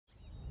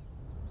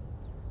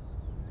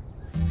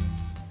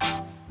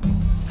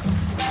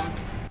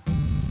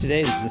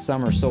Today is the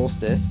summer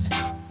solstice,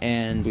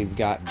 and we've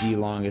got the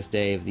longest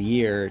day of the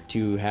year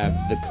to have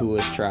the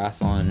coolest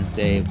triathlon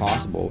day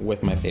possible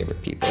with my favorite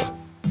people.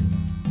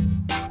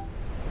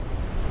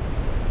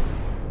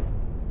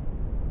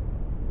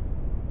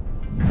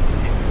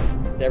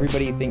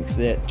 Everybody thinks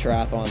that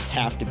triathlons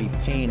have to be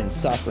pain and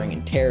suffering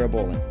and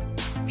terrible,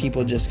 and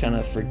people just kind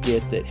of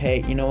forget that,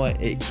 hey, you know what,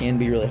 it can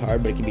be really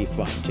hard, but it can be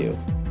fun too.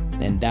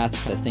 And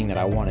that's the thing that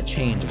I want to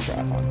change in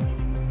triathlon.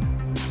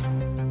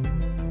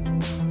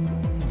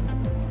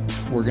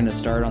 We're gonna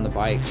start on the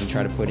bikes and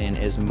try to put in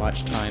as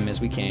much time as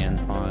we can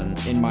on,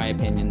 in my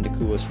opinion, the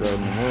coolest road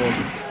in the world.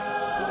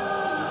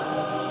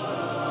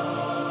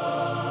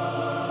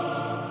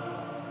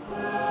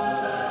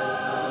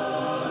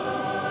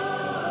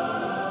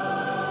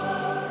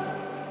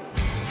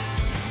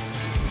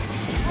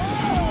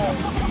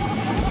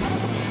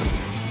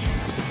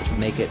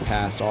 Make it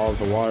past all of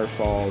the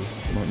waterfalls,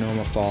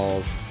 Monoma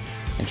Falls,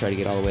 and try to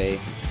get all the way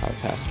out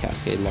past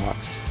Cascade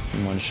Locks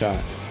in one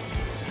shot.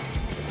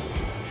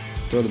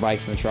 Throw the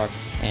bikes in the truck,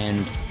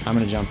 and I'm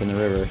gonna jump in the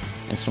river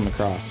and swim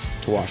across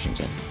to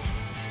Washington.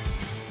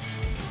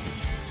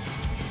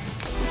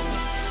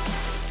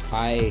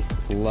 I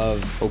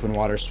love open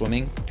water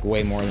swimming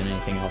way more than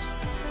anything else.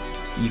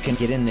 You can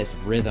get in this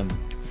rhythm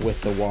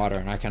with the water,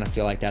 and I kind of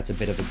feel like that's a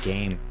bit of a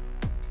game.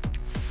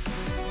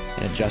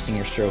 And adjusting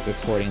your stroke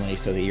accordingly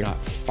so that you're not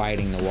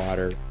fighting the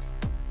water.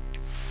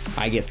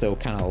 I get so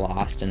kind of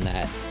lost in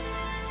that.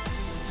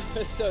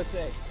 It's so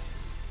sick.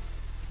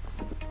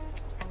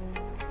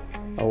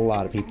 A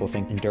lot of people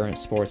think endurance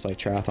sports like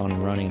triathlon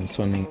and running and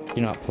swimming,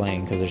 you're not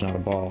playing because there's not a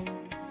ball.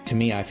 To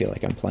me, I feel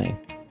like I'm playing.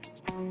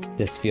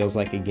 This feels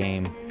like a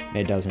game.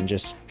 It doesn't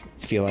just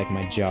feel like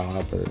my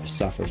job or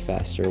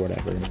sufferfest or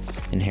whatever.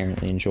 It's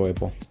inherently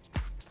enjoyable.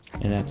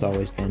 And that's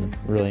always been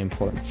really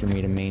important for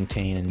me to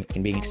maintain,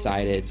 and being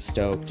excited,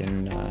 stoked,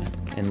 and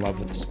in love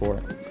with the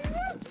sport.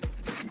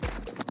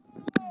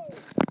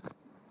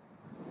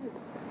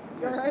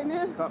 You alright,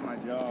 man? Cut my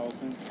jaw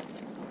open.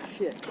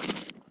 Shit.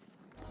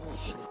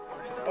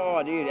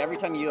 Oh, dude, every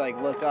time you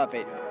like look up,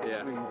 it.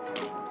 Yeah.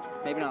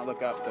 Maybe not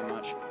look up so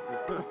much.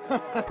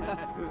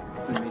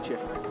 Let me meet you.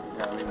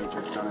 Yeah, let me meet you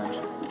at Stonehenge.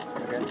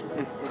 Okay?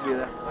 We'll be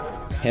there.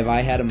 Have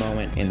I had a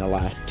moment in the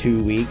last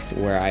 2 weeks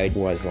where I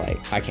was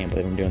like, I can't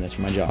believe I'm doing this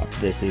for my job.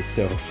 This is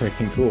so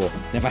freaking cool.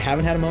 And if I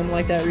haven't had a moment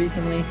like that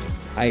recently,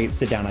 I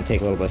sit down and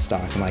take a little bit of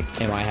stock. I'm like,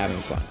 am I having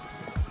fun?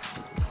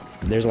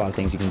 There's a lot of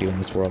things you can do in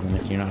this world, and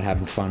if you're not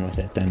having fun with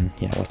it, then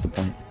yeah, what's the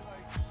point?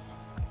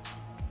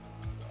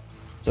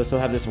 So I still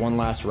have this one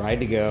last ride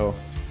to go,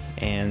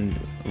 and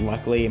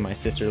luckily my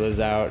sister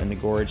lives out in the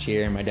gorge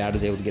here, and my dad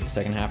was able to get the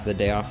second half of the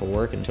day off of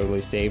work and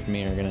totally saved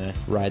me. We're gonna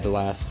ride the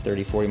last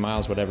 30, 40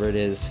 miles, whatever it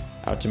is,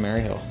 out to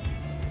Maryhill.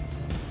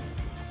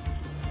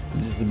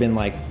 This has been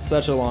like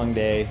such a long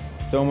day.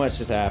 So much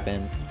has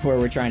happened. Where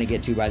we're trying to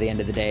get to by the end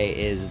of the day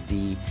is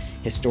the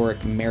historic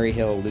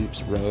Maryhill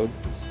Loops Road.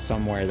 It's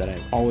somewhere that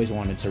I've always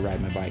wanted to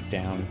ride my bike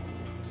down.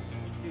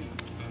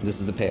 This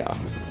is the payoff.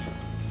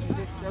 Is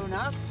it sewn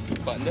up?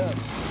 Buttoned up.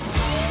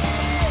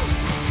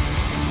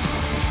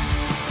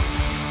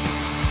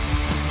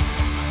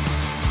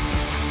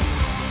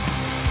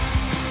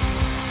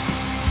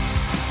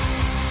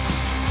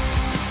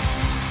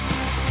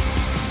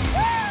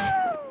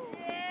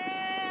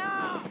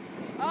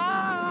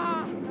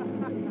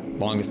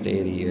 Longest day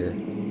of the year,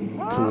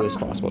 coolest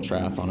possible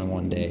triathlon in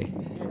one day,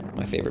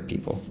 my favorite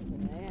people.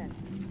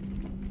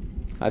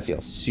 I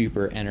feel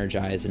super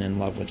energized and in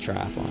love with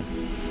triathlon.